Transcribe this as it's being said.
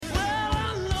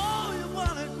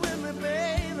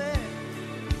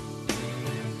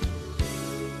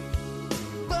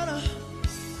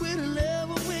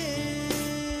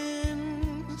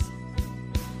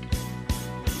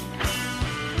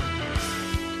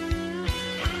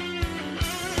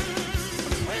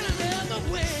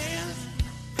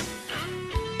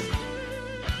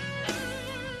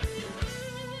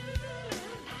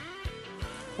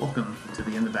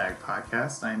Bag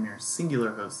podcast. I am your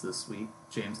singular host this week,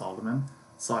 James Haldeman.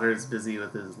 Slaughter is busy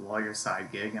with his lawyer side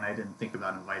gig, and I didn't think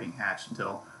about inviting Hatch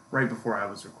until right before I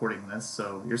was recording this,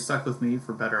 so you're stuck with me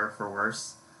for better or for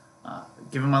worse.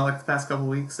 Given my luck the past couple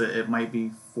weeks, it might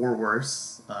be for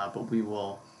worse, but we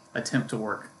will attempt to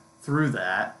work through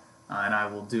that, and I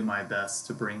will do my best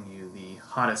to bring you the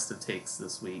hottest of takes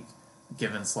this week.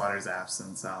 Given Slaughter's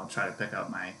absence, I'll try to pick up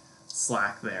my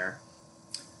slack there.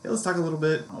 Okay, let's talk a little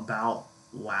bit about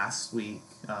last week.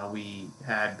 We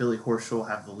had Billy Horschel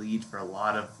have the lead for a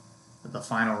lot of the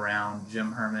final round.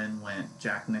 Jim Herman went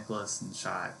Jack Nicklaus and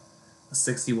shot a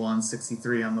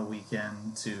 61-63 on the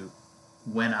weekend to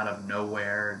win out of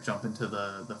nowhere, jump into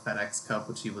the FedEx Cup,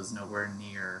 which he was nowhere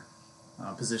near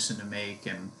position to make.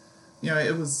 And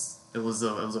it was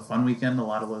a fun weekend. A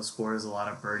lot of low scores, a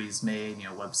lot of birdies made.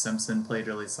 Webb Simpson played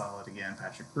really solid again.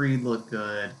 Patrick Reed looked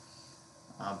good,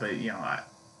 but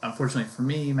unfortunately for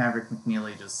me, Maverick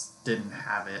McNeely just didn't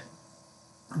have it.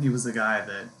 He was a guy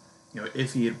that,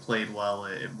 if he had played well,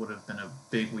 it would have been a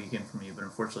big weekend for me. But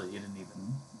unfortunately, he didn't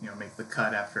even, make the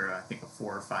cut after, I think, a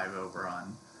 4 or 5 over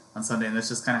on Sunday. And that's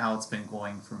just kind of how it's been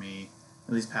going for me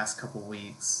in these past couple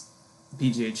weeks.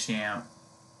 PGA champ,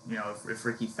 if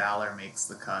Ricky Fowler makes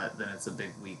the cut, then it's a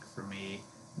big week for me.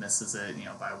 Misses it,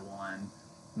 by 1.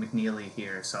 McNeely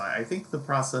here. So I think the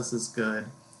process is good.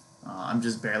 I'm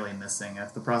just barely missing.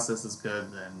 If the process is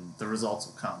good, then the results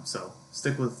will come. So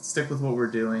stick with what we're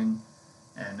doing,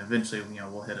 and eventually,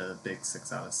 we'll hit a big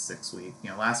 6 out of 6 week.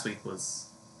 Last week was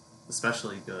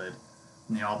especially good.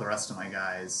 All the rest of my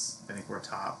guys, I think we're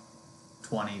top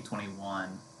 20, 21.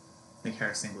 I think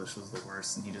Harris English was the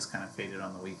worst, and he just kind of faded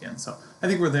on the weekend. So I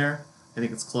think we're there. I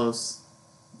think it's close.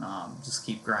 Just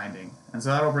keep grinding. And so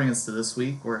that'll bring us to this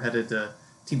week. We're headed to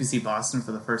TPC Boston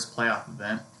for the first playoff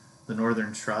event, the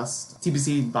Northern Trust.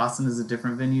 TPC Boston is a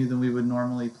different venue than we would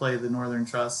normally play the Northern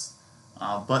Trust,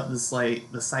 but the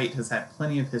site has had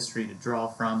plenty of history to draw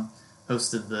from.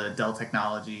 Hosted the Dell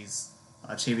Technologies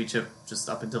championship just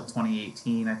up until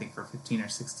 2018, I think for 15 or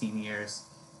 16 years.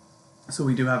 So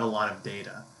we do have a lot of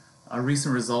data.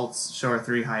 Recent results show our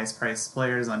 3 highest priced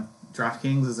players on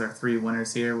DraftKings as our 3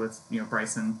 winners here with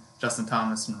Bryson, Justin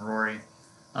Thomas, and Rory.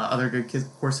 Other good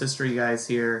course history guys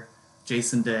here.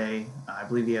 Jason Day, I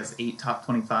believe he has 8 top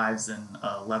 25s and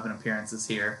 11 appearances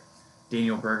here.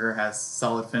 Daniel Berger has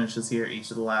solid finishes here each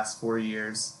of the last 4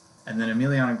 years. And then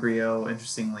Emiliano Grillo,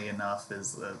 interestingly enough,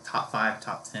 is the top 5,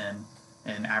 top 10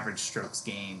 in average strokes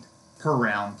gained per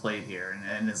round played here.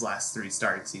 And in his last 3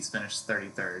 starts, he's finished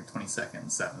 33rd, 22nd, and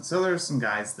 7th. So there's some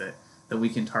guys that we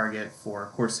can target for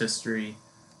course history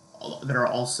that are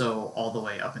also all the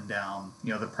way up and down,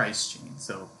 the price chain.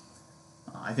 So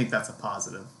I think that's a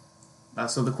positive.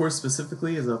 So the course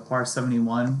specifically is a par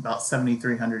 71, about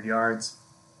 7,300 yards.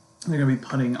 They're going to be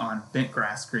putting on bent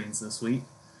grass greens this week.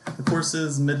 The course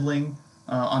is middling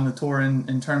on the tour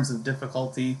in terms of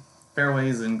difficulty.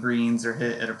 Fairways and greens are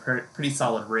hit at a pretty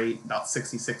solid rate, about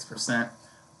 66%.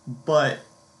 But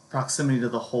proximity to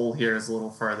the hole here is a little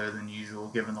farther than usual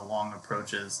given the long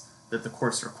approaches that the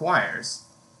course requires.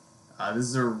 This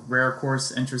is a rare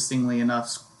course, interestingly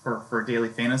enough, for daily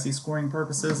fantasy scoring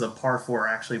purposes. A par 4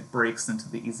 actually breaks into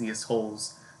the easiest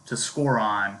holes to score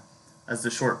on, as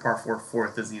the short par 4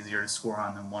 fourth is easier to score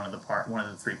on than one of the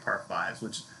 3 par 5s,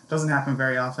 which doesn't happen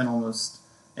very often. Almost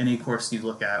any course you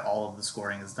look at, all of the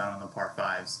scoring is done on the par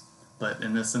 5s. But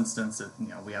in this instance,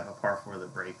 we have a par 4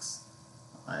 that breaks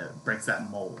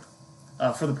that mold.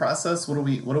 For the process, what are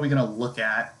we going to look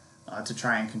at to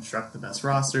try and construct the best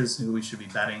rosters, who we should be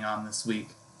betting on this week?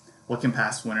 What can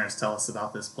past winners tell us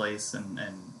about this place, and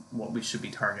what we should be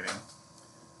targeting?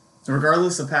 So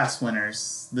regardless of past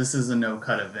winners, this is a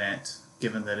no-cut event,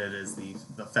 given that it is the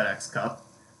FedEx Cup.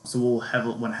 So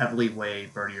we'll heavily weigh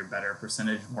birdie or better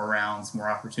percentage, more rounds, more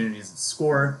opportunities to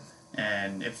score.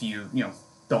 And if you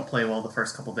don't play well the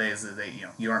first couple days,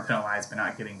 you aren't penalized by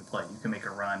not getting to play. You can make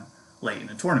a run late in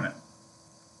the tournament.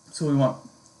 So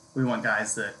we want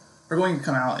guys that are going to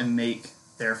come out and make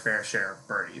their fair share of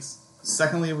birdies.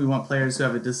 Secondly, we want players who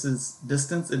have a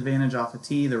distance advantage off a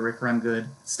tee. The Rick Run Good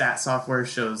stat software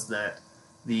shows that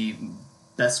the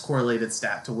best correlated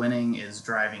stat to winning is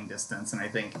driving distance, and I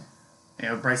think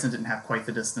Bryson didn't have quite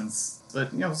the distance, but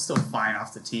still fine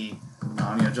off the tee.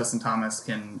 Justin Thomas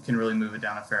can really move it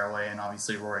down a fairway, and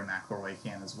obviously Rory McIlroy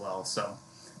can as well. So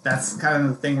that's kind of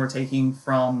the thing we're taking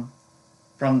from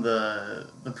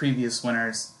the previous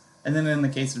winners. And then in the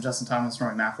case of Justin Thomas and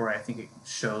Rory McIlroy, I think it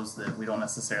shows that we don't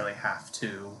necessarily have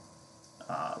to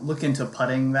look into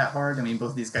putting that hard. I mean,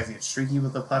 both of these guys get streaky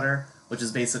with the putter, which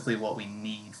is basically what we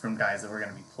need from guys that we're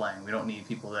going to be playing. We don't need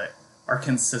people that are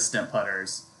consistent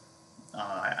putters.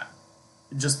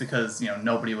 just because,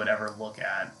 nobody would ever look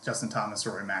at Justin Thomas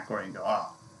or Rory McIlroy and go,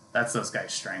 oh, that's those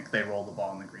guys' strength. They roll the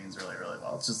ball in the greens really, really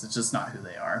well. It's just not who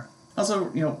they are.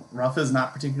 Also, rough is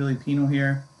not particularly penal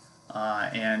here,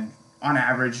 and on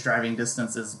average, driving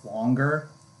distance is longer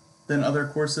than other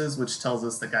courses, which tells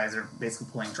us that guys are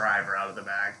basically pulling driver out of the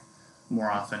bag more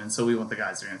often, and so we want the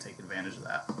guys that are going to take advantage of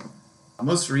that.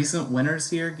 Most recent winners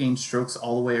here gained strokes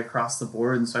all the way across the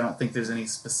board, and so I don't think there's any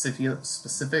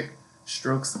specific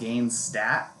strokes gained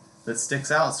stat that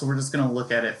sticks out, so we're just going to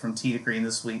look at it from tee to green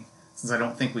this week. Since I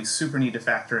don't think we super need to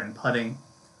factor in putting,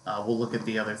 we'll look at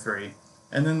the other three.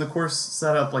 And then the course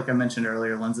setup, like I mentioned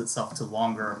earlier, lends itself to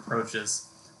longer approaches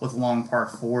with long par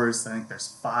 4s. I think there's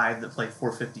 5 that play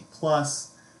 450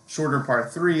 plus, shorter par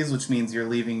 3s, which means you're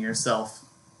leaving yourself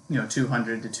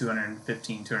 200 to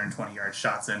 215, 220 yard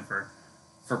shots in for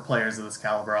players of this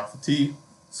caliber off the tee.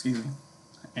 Excuse me.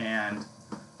 And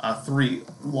 3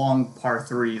 long par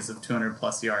 3s of 200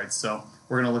 plus yards. So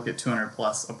we're going to look at 200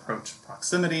 plus approach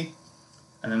proximity.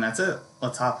 And then that's it.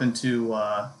 Let's hop into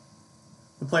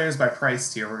the players by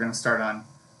price tier. We're going to start on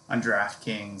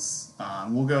DraftKings.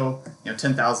 We'll go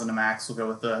 10,000 to max. We'll go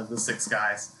with the 6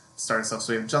 guys. Start us off.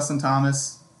 So we have Justin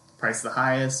Thomas, price the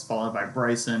highest, followed by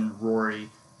Bryson, Rory,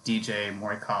 DJ,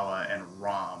 Morikawa, and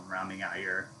Rahm, rounding out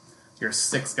your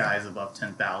 6 guys above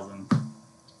 10,000.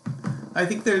 I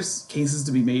think there's cases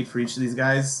to be made for each of these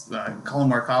guys. Colin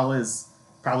Morikawa has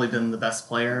probably been the best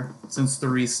player since the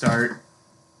restart.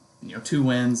 2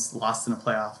 wins, lost in a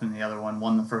playoff in the other one,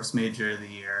 won the first major of the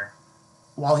year.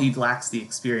 While he lacks the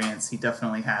experience, he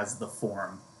definitely has the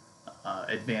form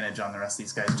advantage on the rest of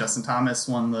these guys. Justin Thomas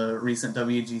won the recent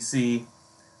WGC.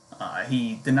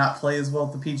 He did not play as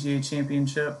well at the PGA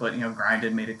Championship, but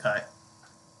grinded, made a cut.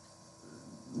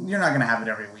 You're not going to have it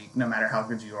every week, no matter how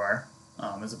good you are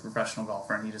as a professional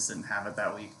golfer, and he just didn't have it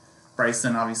that week.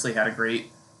 Bryson obviously had a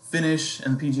great finish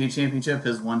in the PGA Championship,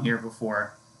 his one here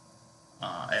before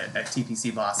at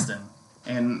TPC Boston,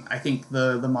 and I think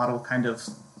the model kind of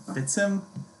fits him.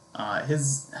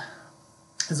 His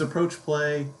approach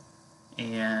play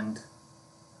and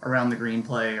around the green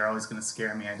play are always going to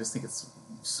scare me. I just think it's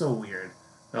so weird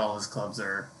that all his clubs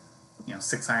are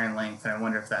 6 iron length, and I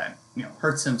wonder if that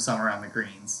hurts him some around the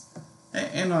greens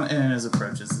and in his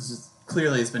approaches. It's just,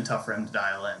 clearly it's been tough for him to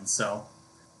dial in. So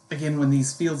again, when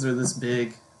these fields are this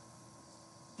big,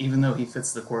 even though he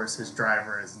fits the course, his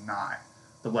driver is not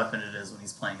the weapon it is when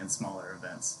he's playing in smaller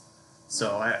events.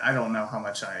 So I don't know how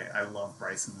much I love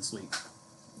Bryson this week.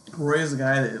 Rory is a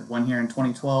guy that won here in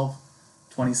 2012,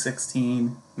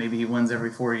 2016. Maybe he wins every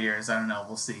 4 years. I don't know.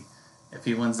 We'll see. If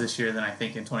he wins this year, then I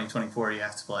think in 2024 you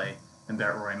have to play and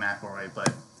bet Rory McIlroy.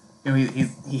 But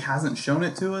he hasn't shown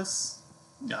it to us,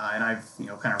 and I've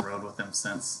kind of rode with him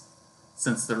since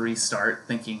the restart,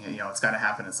 thinking it's got to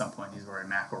happen at some point. He's Rory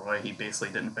McIlroy. He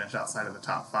basically didn't finish outside of the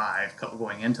top 5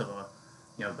 going into the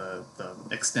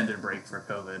extended break for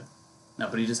COVID. No,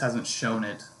 but he just hasn't shown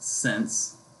it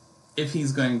since. If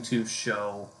he's going to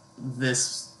show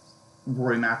this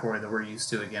Rory McIlroy that we're used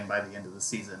to again by the end of the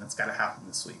season, it's got to happen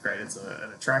this week, right? It's at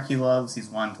a track he loves. He's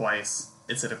won twice.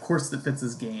 It's at a course that fits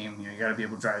his game. You got to be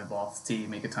able to drive the ball off the tee,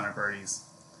 make a ton of birdies.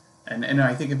 And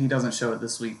I think if he doesn't show it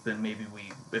this week, then maybe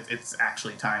it's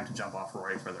actually time to jump off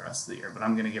Rory for the rest of the year. But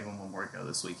I'm going to give him one more go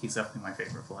this week. He's definitely my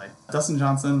favorite play. Dustin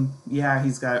Johnson, yeah,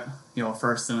 he's got a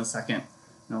first and a second,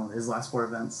 his last 4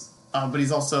 events. But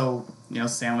he's also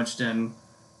sandwiched in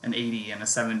an 80 and a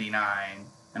 79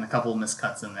 and a couple of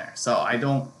miscuts in there. So I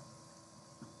don't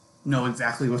know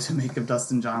exactly what to make of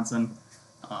Dustin Johnson.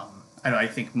 I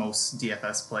think most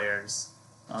DFS players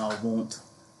won't.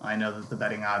 I know that the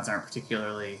betting odds aren't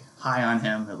particularly high on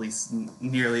him, at least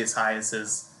nearly as high as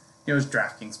his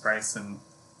DraftKings price. And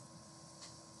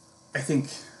I think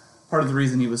part of the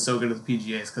reason he was so good at the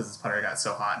PGA is because his putter got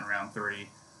so hot in round 3.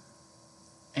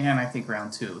 And I think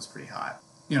round 2 was pretty hot.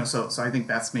 So I think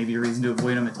that's maybe a reason to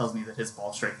avoid him. It tells me that his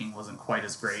ball striking wasn't quite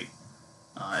as great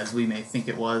as we may think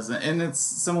it was. And it's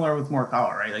similar with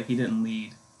Morikawa, right? Like, he didn't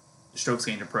lead strokes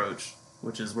gained approach,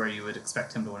 which is where you would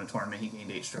expect him to win a tournament. He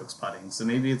gained 8 strokes putting. So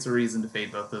maybe it's a reason to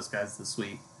fade both those guys this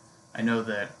week. I know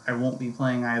that I won't be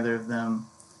playing either of them,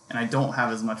 and I don't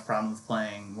have as much problem with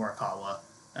playing Morikawa.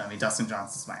 Dustin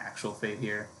Johnson's my actual fave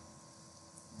here.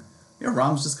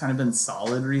 Rahm's just kind of been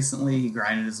solid recently. He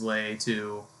grinded his way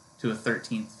to a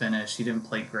 13th finish. He didn't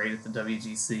play great at the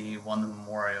WGC, won the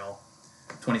Memorial,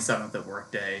 27th at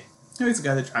Workday. He's a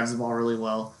guy that drives the ball really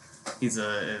well. He's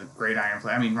a great iron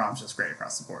player. Rahm's just great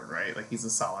across the board, right? Like, he's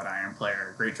a solid iron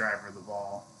player, great driver of the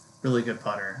ball, really good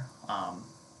putter. I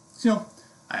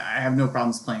have no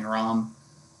problems playing Rahm.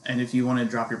 And if you want to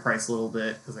drop your price a little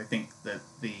bit, because I think that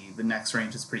the next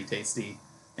range is pretty tasty,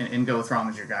 and go with Rom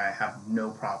as your guy, I have no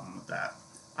problem with that.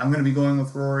 I'm going to be going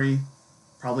with Rory.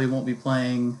 Probably won't be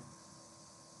playing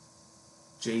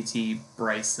JT,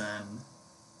 Bryson,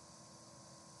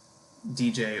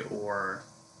 DJ, or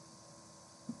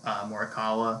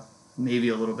Morikawa. Maybe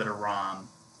a little bit of Rom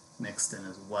mixed in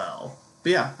as well.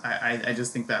 But yeah, I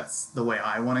just think that's the way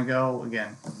I want to go.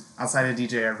 Again, outside of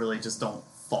DJ, I really just don't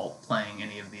fault playing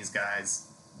any of these guys.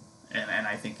 And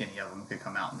I think any of them could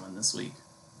come out and win this week.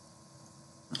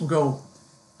 We'll go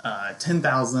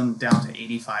 10,000 down to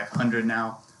 8,500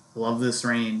 now. Love this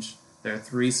range. There are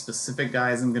 3 specific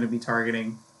guys I'm going to be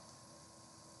targeting.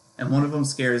 And one of them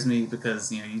scares me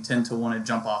because, you tend to want to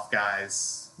jump off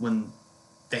guys when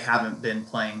they haven't been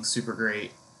playing super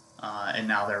great, and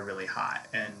now they're really hot.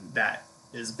 And that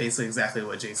is basically exactly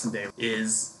what Jason Day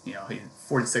is. He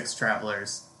 46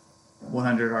 Travelers,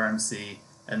 100 RMC,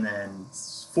 and then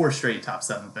 4 straight top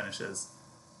 7 finishes.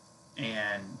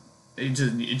 And it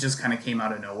just kind of came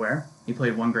out of nowhere. He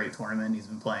played one great tournament. He's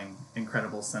been playing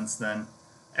incredible since then.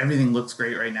 Everything looks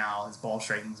great right now. His ball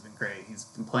striking's been great. He's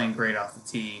been playing great off the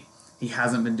tee. He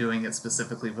hasn't been doing it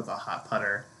specifically with a hot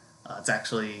putter.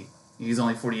 He's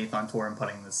only 48th on tour and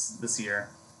putting this year.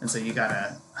 And so you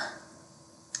gotta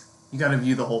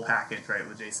view the whole package, right,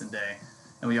 with Jason Day.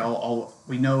 And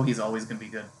we know he's always going to be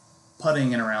good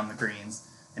putting and around the greens.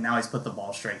 And now he's put the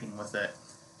ball striking with it.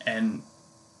 And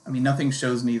nothing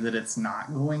shows me that it's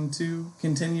not going to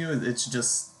continue. It's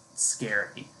just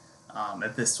scary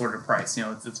at this sort of price.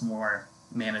 It's more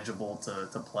manageable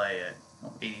to play at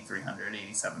 8,300,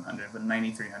 8,700, but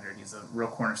 9,300, he's a real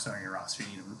cornerstone in your roster. You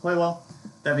need him to play well.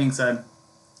 That being said,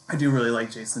 I do really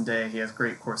like Jason Day. He has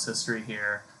great course history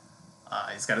here.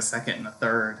 He's got a second and a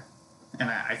third. And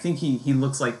I think he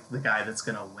looks like the guy that's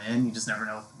going to win. You just never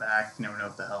know with the back. You never know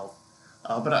with the health.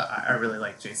 But I really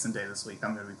like Jason Day this week.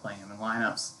 I'm going to be playing him in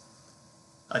lineups.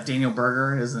 Daniel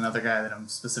Berger is another guy that I'm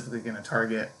specifically going to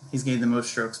target. He's gained the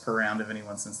most strokes per round of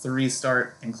anyone since the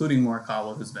restart, including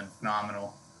Morikawa, who's been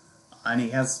phenomenal. And he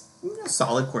has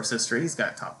solid course history. He's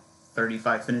got top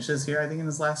 35 finishes here, I think, in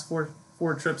his last four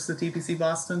trips to TPC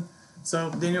Boston. So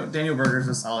Daniel Berger's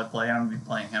a solid play, and I'm going to be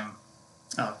playing him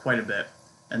quite a bit.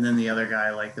 And then the other guy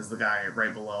I like is the guy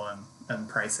right below him in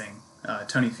pricing,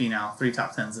 Tony Finau, 3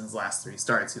 top 10s in his last 3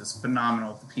 starts. He was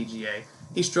phenomenal at the PGA.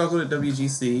 He struggled at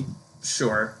WGC,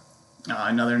 sure.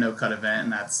 Another no-cut event,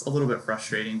 and that's a little bit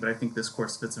frustrating, but I think this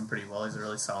course fits him pretty well. He's a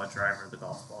really solid driver of the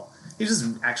golf ball. He's just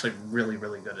actually really,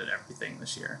 really good at everything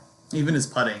this year. Even his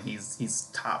putting,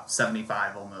 he's top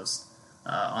 75 almost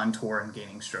on tour and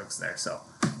gaining strokes there. So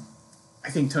I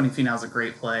think Tony Finau's a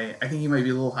great play. I think he might be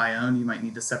a little high owned. You might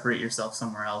need to separate yourself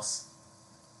somewhere else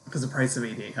because the price of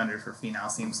 8,800 for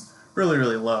Finau seems really,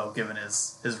 really low given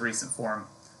his recent form.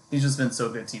 He's just been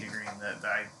so good tee to green that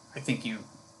I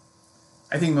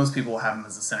think most people will have him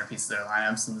as a centerpiece of their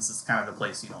lineups, and this is kind of the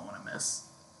place you don't want to miss.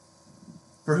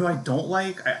 For who I don't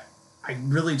like, I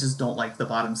really just don't like the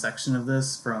bottom section of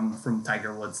this, from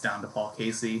Tiger Woods down to Paul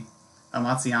Casey.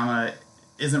 Matsuyama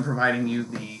isn't providing you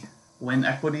the win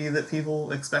equity that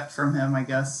people expect from him, I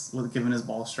guess, given his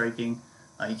ball striking.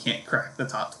 He can't crack the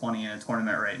top 20 in a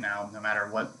tournament right now, no matter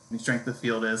what the strength of the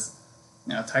field is.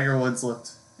 Tiger Woods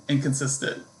looked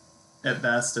inconsistent at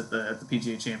best at the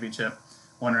PGA Championship.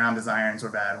 One round his irons were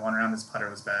bad, one round his putter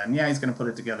was bad. And yeah, he's going to put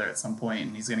it together at some point,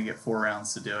 and he's going to get 4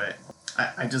 rounds to do it.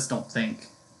 I just don't think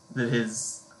that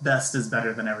his best is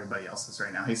better than everybody else's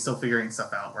right now. He's still figuring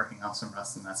stuff out, working off some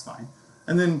rust, and that's fine.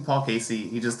 And then Paul Casey,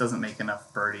 he just doesn't make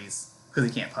enough birdies because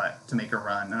he can't putt to make a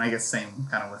run. And I guess same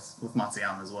kind of with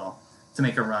Matsuyama as well, to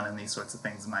make a run in these sorts of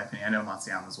things, in my opinion. I know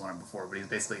Matsuyama's won it before, but he's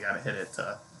basically got to hit it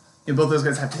to... both those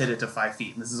guys have to hit it to 5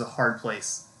 feet, and this is a hard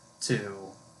place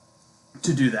to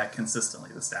do that consistently,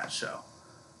 the stats show.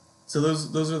 So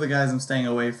those are the guys I'm staying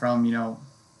away from.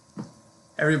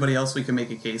 Everybody else we can make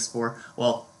a case for.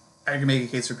 Well, I can make a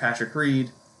case for Patrick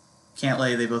Reed,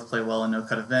 Cantlay. They both play well in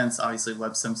no-cut events. Obviously,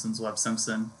 Webb Simpson's Webb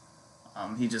Simpson.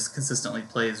 He just consistently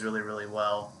plays really, really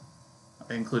well,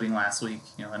 including last week.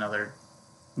 Another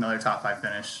top 5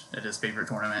 finish at his favorite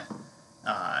tournament.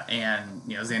 And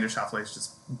Xander Schauffele's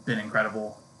just been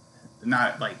incredible.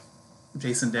 Not like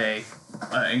Jason Day,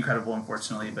 incredible,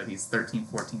 unfortunately, but he's 13,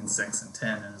 14, 6, and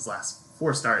 10 in his last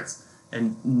 4 starts,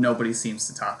 and nobody seems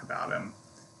to talk about him,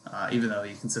 even though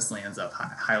he consistently ends up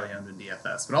highly owned in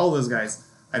DFS. But all of those guys,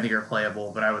 I think, are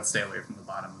playable, but I would stay away from the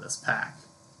bottom of this pack.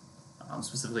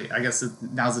 Specifically, I guess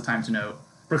now's the time to note,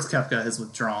 Brooks Koepka has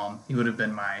withdrawn. He would have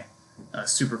been my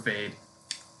super fade.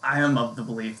 I am of the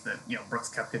belief that Brooks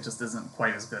Koepka just isn't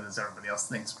quite as good as everybody else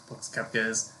thinks Brooks Koepka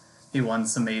is. He won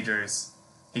some majors.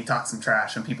 He talked some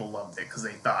trash, and people loved it because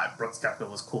they thought Brooks Koepka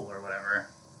was cool or whatever.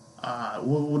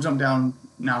 We'll jump down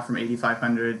now from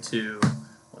 8,500 to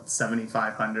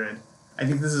 7,500. I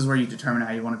think this is where you determine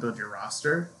how you want to build your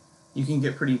roster. You can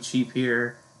get pretty cheap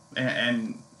here,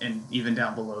 and even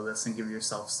down below this, and give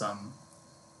yourself some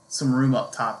room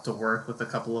up top to work with a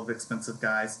couple of expensive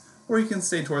guys, or you can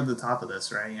stay toward the top of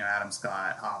this, right? Adam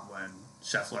Scott, Hovland,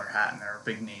 Scheffler, Hatton, there are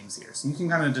big names here, so you can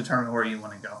kind of determine where you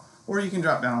want to go, or you can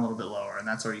drop down a little bit lower, and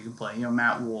that's where you can play,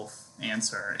 Matt Wolff,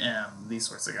 Answer, M, these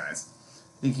sorts of guys.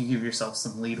 I think you give yourself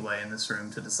some leadway in this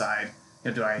room to decide,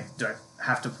 do I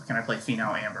have to, can I play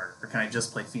Finau Amber, or can I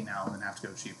just play Finau and then have to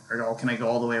go cheaper, or can I go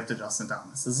all the way up to Justin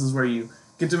Thomas? This is where you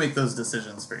get to make those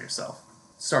decisions for yourself.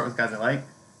 Start with guys I like.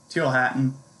 Tyrrell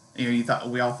Hatton,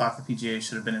 we all thought the PGA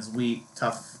should have been his week.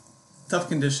 Tough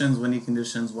conditions, windy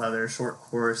conditions, weather, short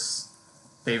course,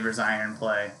 favors iron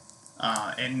play,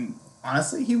 and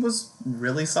honestly, he was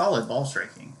really solid ball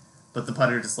striking, but the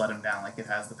putter just let him down like it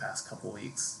has the past couple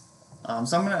weeks.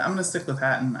 So I'm gonna stick with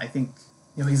Hatton. I think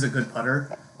he's a good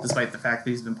putter, despite the fact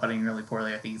that he's been putting really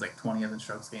poorly. I think he's like 20th in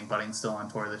strokes gained putting still on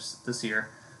tour this year.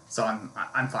 So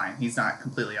I'm fine. He's not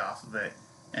completely off of it,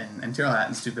 and Tyrrell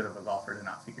Hatton's too good of a golfer to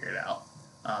not figure it out.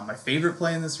 My favorite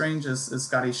play in this range is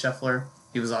Scottie Scheffler.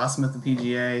 He was awesome at the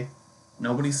PGA.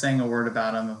 Nobody's saying a word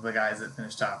about him of the guys that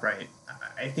finished top right.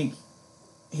 I think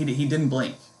he didn't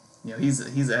blink.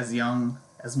 He's as young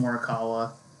as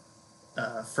Morikawa.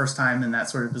 First time in that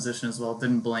sort of position as well.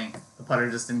 Didn't blink. The putter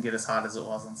just didn't get as hot as it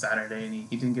was on Saturday, and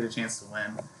he didn't get a chance to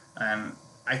win.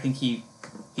 I think he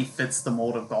fits the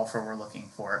mold of golfer we're looking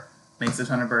for. Makes a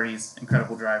ton of birdies,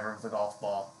 incredible driver of the golf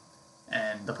ball,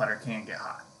 and the putter can get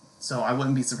hot. So I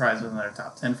wouldn't be surprised with another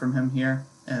top 10 from him here.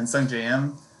 And Sung J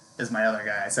M is my other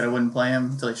guy. I said I wouldn't play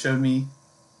him until he showed me,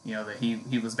 that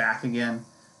he was back again.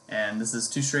 And this is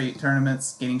 2 straight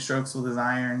tournaments, gaining strokes with his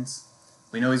irons.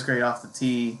 We know he's great off the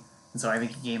tee. And so I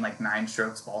think he gained like 9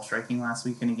 strokes ball striking last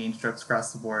week, and he gained strokes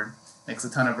across the board. Makes a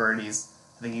ton of birdies.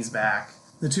 I think he's back.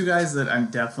 The 2 guys that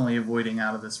I'm definitely avoiding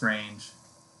out of this range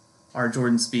are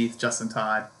Jordan Spieth, Justin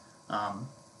Todd,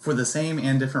 for the same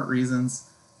and different reasons.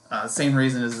 Same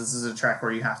reason is this is a track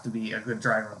where you have to be a good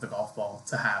driver of the golf ball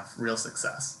to have real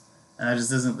success. And that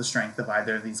just isn't the strength of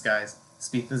either of these guys.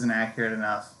 Spieth isn't accurate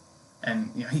enough,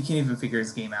 and he can't even figure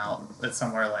his game out at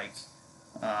somewhere like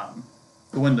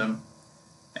the Wyndham,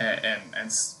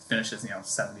 and finishes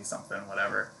 70-something,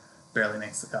 whatever, barely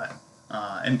makes the cut.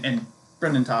 And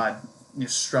Brendan Todd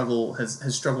has struggled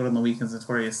on the weekends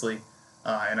notoriously,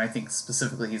 and I think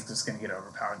specifically he's just going to get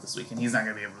overpowered this week, and he's not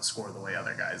going to be able to score the way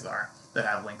other guys are that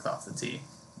have length off the tee.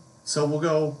 So we'll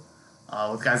go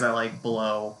with guys I like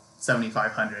below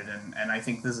 7,500, and I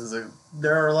think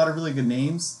there are a lot of really good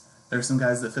names. There are some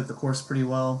guys that fit the course pretty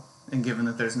well, and given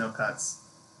that there's no cuts,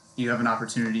 you have an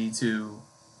opportunity to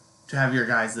have your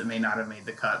guys that may not have made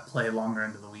the cut play longer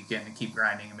into the weekend and keep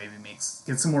grinding, and maybe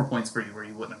get some more points for you where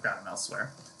you wouldn't have gotten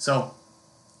elsewhere. So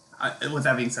with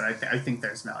that being said, I think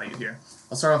there's value here.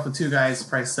 I'll start off with 2 guys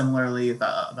priced similarly, the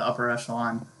upper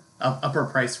echelon, upper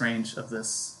price range of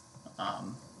this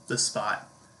spot.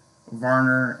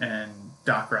 Varner and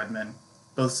Doc Redman,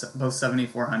 both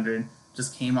 7,400,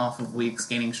 just came off of weeks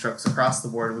gaining strokes across the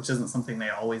board, which isn't something they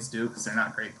always do because they're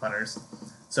not great putters.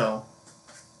 So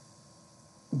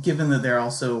given that they're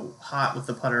also hot with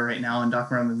the putter right now, and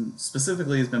Doc Redman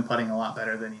specifically has been putting a lot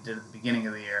better than he did at the beginning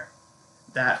of the year,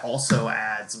 that also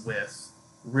adds with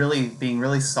being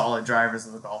really solid drivers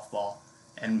of the golf ball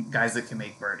and guys that can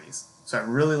make birdies. So I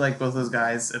really like both those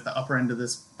guys at the upper end of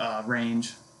this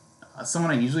range.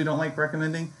 Someone I usually don't like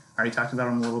recommending, I already talked about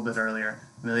him a little bit earlier,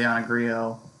 Emiliano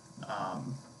Grillo.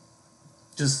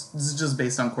 This is just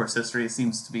based on course history. It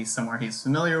seems to be somewhere he's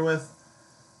familiar with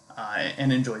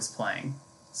and enjoys playing.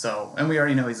 So, and we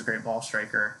already know he's a great ball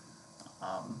striker.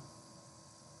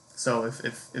 So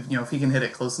if he can hit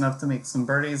it close enough to make some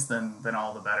birdies, then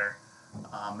all the better.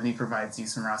 And he provides you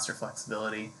some roster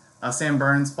flexibility. Sam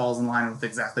Burns falls in line with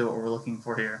exactly what we're looking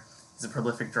for here. He's a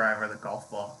prolific driver of the golf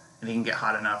ball, and he can get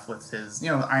hot enough with his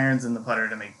irons and the putter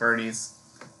to make birdies.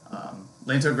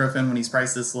 Lanto Griffin, when he's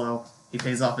priced this low, he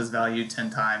pays off his value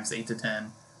 10 times, 8 to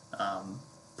 10,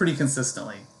 pretty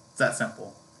consistently. It's that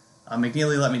simple.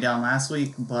 McNeely let me down last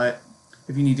week, but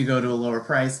if you need to go to a lower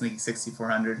price, I think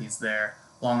 6,400, he's there.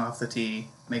 Long off the tee,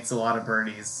 makes a lot of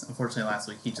birdies. Unfortunately, last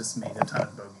week he just made a ton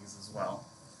of bogeys as well.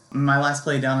 My last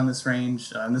play down in this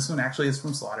range, and this one actually is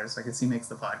from Slaughter, so I guess he makes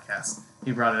the podcast.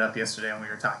 He brought it up yesterday when we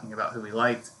were talking about who he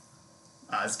liked,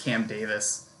 is Cam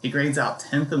Davis. He grades out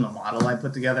 10th in the model I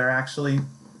put together, actually,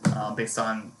 based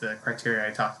on the criteria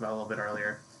I talked about a little bit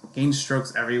earlier. Gains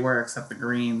strokes everywhere except the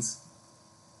greens,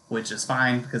 which is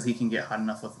fine because he can get hot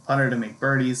enough with the putter to make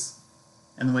birdies.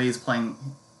 And the way he's playing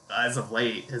as of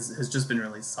late has just been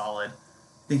really solid.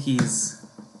 I think he's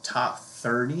top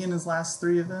 30 in his last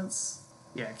 3 events.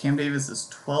 Yeah, Cam Davis is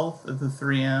 12th at the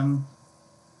 3M,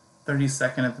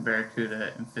 32nd at the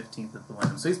Barracuda, and 15th at the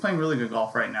Wyndham. So he's playing really good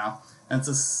golf right now. And it's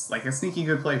just like a sneaky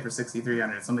good play for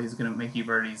 6,300. Somebody who's going to make you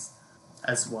birdies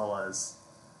as well as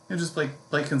just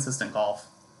play consistent golf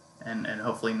and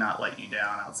hopefully not let you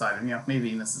down outside of, maybe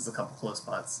he misses a couple close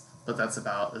putts. But that's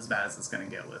about as bad as it's going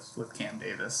to get with Cam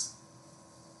Davis.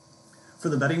 For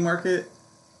the betting market,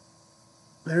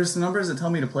 there's some numbers that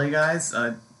tell me to play guys.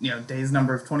 Day's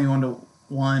number of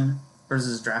 21-1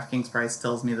 versus DraftKings price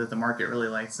tells me that the market really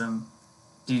likes him.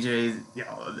 DJ,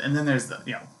 and then there's the,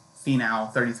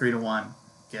 Finau 33-1,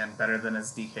 again better than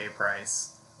his DK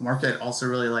price. The market also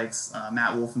really likes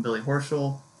Matt Wolff and Billy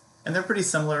Horschel, and they're pretty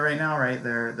similar right now, right?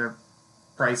 They're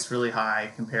priced really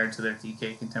high compared to their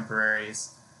DK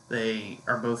contemporaries. They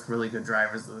are both really good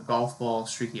drivers of the golf ball,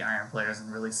 streaky iron players,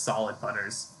 and really solid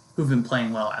putters who've been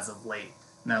playing well as of late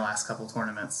in their last couple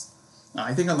tournaments.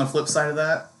 I think on the flip side of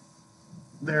that,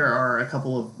 there are a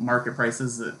couple of market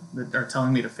prices that are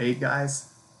telling me to fade guys.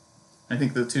 I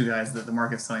think the 2 guys that the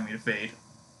market's telling me to fade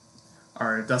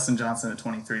are Dustin Johnson at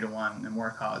 23-1 and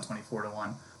Morikawa at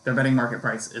 24-1. Their betting market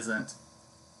price isn't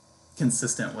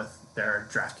consistent with their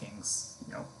DraftKings,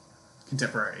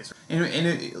 contemporaries.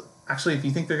 And actually, if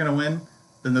you think they're going to win,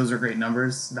 then those are great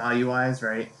numbers value-wise,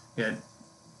 right? You had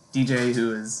DJ,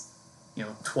 who is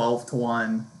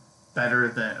 12-1,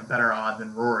 better odd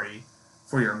than Rory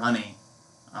for your money,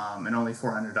 and only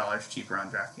 $400 cheaper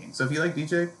on DraftKings. So if you like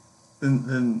DJ,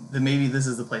 then maybe this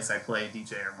is the place I play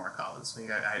DJ or Morikawa this week.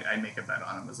 I'd make a bet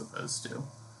on them as opposed to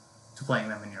playing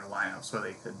them in your lineups where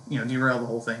they could derail the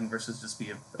whole thing versus just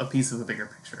be a piece of the bigger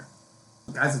picture.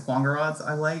 Guys with longer odds,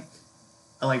 I like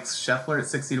Scheffler at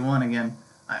 60-1. Again,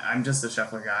 I'm just a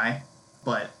Scheffler guy,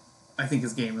 but I think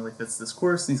his game really fits this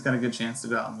course, and he's got a good chance to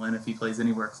go out and win if he plays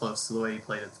anywhere close to the way he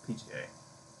played at the PGA.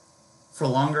 For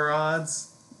longer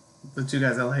odds, the 2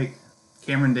 guys I like,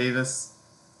 Cameron Davis,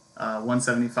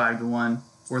 175-1,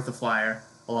 worth a flyer,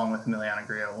 along with Emiliano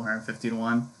Grillo,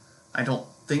 150-1. I don't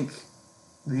think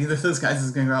either of those guys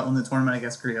is going to go out and win the tournament. I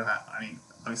guess Grillo,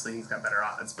 obviously he's got better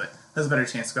odds, but has a better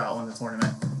chance to go out and win the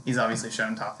tournament. He's obviously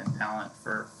shown top 10 talent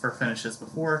for finishes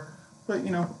before, but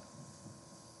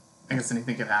I guess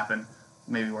anything could happen.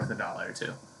 Maybe worth $1 or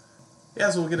 2. Yeah,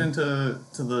 so we'll get into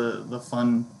the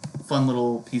fun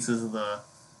little pieces of the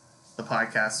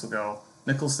podcast. We'll go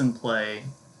Mickelson play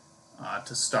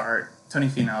to start. Tony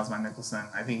Finau is my Mickelson.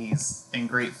 I think he's in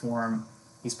great form.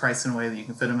 He's priced in a way that you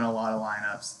can fit him in a lot of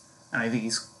lineups, and I think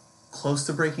he's close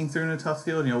to breaking through in a tough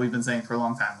field. We've been saying for a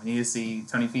long time, we need to see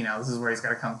Tony Finau. This is where he's got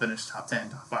to come finish top 10,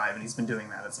 top 5, and he's been doing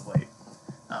that as of late.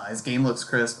 His game looks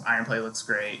crisp, iron play looks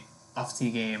great,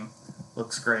 off-tee game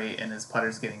looks great, and his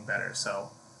putter's getting better.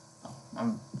 So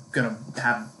I'm going to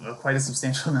have quite a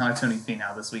substantial amount of Tony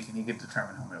Finau this week, and he can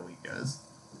determine how my week goes.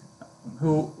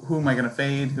 Who am I going to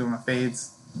fade? Who are my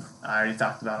fades? I already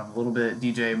talked about him a little bit.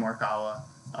 DJ, Morikawa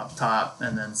up top,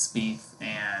 and then Spieth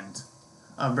and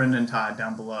Brendan Todd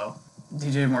down below.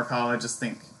 DJ and Morikawa, I just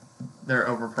think they're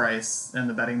overpriced, and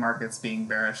the betting market's being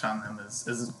bearish on them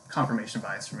is confirmation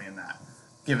bias for me in that,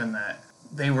 given that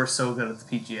they were so good at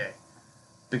the PGA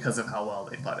because of how well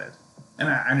they putted. And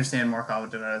I understand Morikawa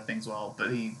did other things well,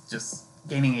 but he just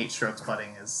gaining 8 strokes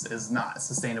putting is not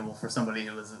sustainable for somebody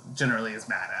who is generally as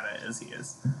bad at it as he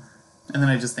is. And then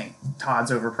I just think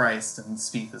Todd's overpriced and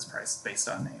Spieth is priced based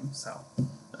on name, so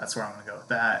that's where I'm going to go with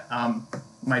that.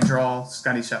 My draw,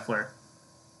 Scotty Scheffler.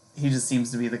 He just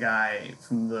seems to be the guy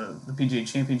from the PGA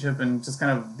Championship and just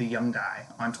kind of the young guy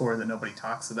on tour that nobody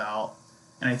talks about.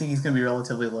 And I think he's going to be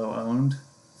relatively low owned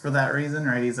for that reason,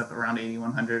 right? He's up around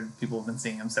 8,100. People have been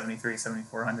seeing him 73,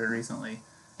 7,400 recently.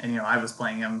 And, I was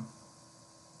playing him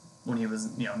when he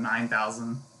was,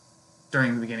 9,000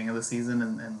 during the beginning of the season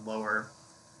in lower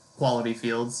quality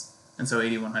fields. And so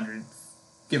 8,100,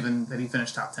 given that he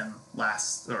finished top 10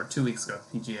 2 weeks ago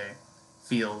at the PGA,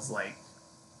 feels like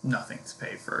nothing to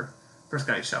pay for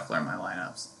Scotty Scheffler in my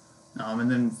lineups. And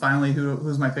then finally,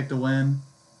 who's my pick to win?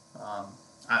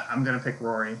 I'm going to pick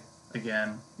Rory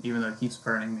again, even though it keeps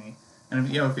burning me. And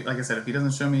if like I said, if he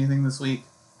doesn't show me anything this week,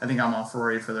 I think I'm off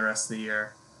Rory for the rest of the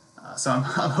year. So I'm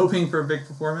hoping for a big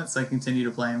performance. I continue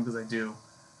to play him because I do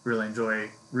really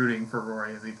enjoy rooting for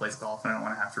Rory as he plays golf, and I don't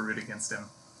want to have to root against him.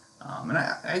 And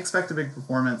I expect a big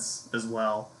performance as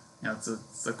well.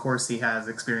 It's a course he has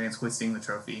experience hoisting the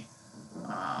trophy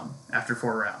after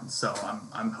 4 rounds. So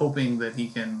I'm hoping that he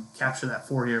can capture that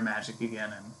 4-year magic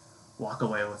again and walk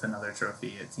away with another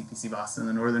trophy at TPC Boston,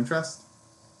 the Northern Trust.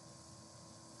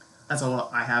 That's all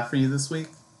I have for you this week.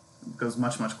 It goes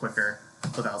much, much quicker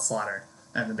without Slaughter.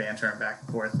 and the banter and back and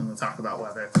forth and the talk about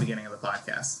weather at the beginning of the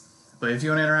podcast. But if you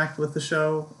want to interact with the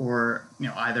show, or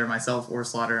either myself or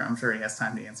Slaughter, I'm sure he has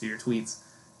time to answer your tweets,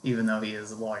 even though he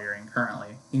is lawyering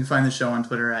currently. You can find the show on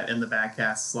Twitter at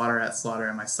InTheBagcast, Slaughter at Slaughter,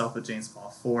 and myself at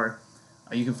JamesPaul4.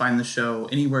 You can find the show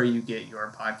anywhere you get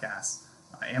your podcasts.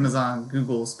 Amazon,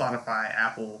 Google, Spotify,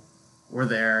 Apple, we're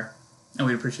there. And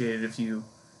we'd appreciate it if you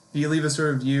leave us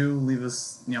a review, leave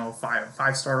us,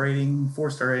 5-star rating,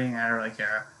 4-star rating, I don't really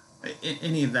care.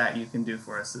 Any of that you can do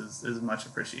for us is much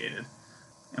appreciated.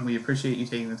 And we appreciate you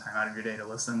taking the time out of your day to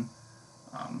listen.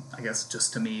 I guess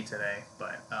just to me today,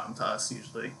 but to us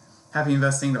usually. Happy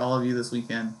investing to all of you this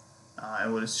weekend.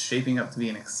 And what is shaping up to be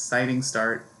an exciting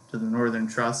start to the Northern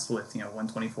Trust with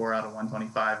 124 out of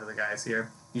 125 of the guys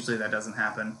here. Usually that doesn't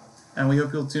happen. And we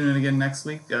hope you'll tune in again next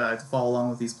week to follow along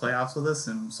with these playoffs with us,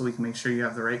 and so we can make sure you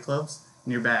have the right clubs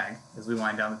in your bag as we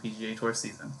wind down the PGA Tour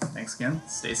season. Thanks again.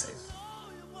 Stay safe.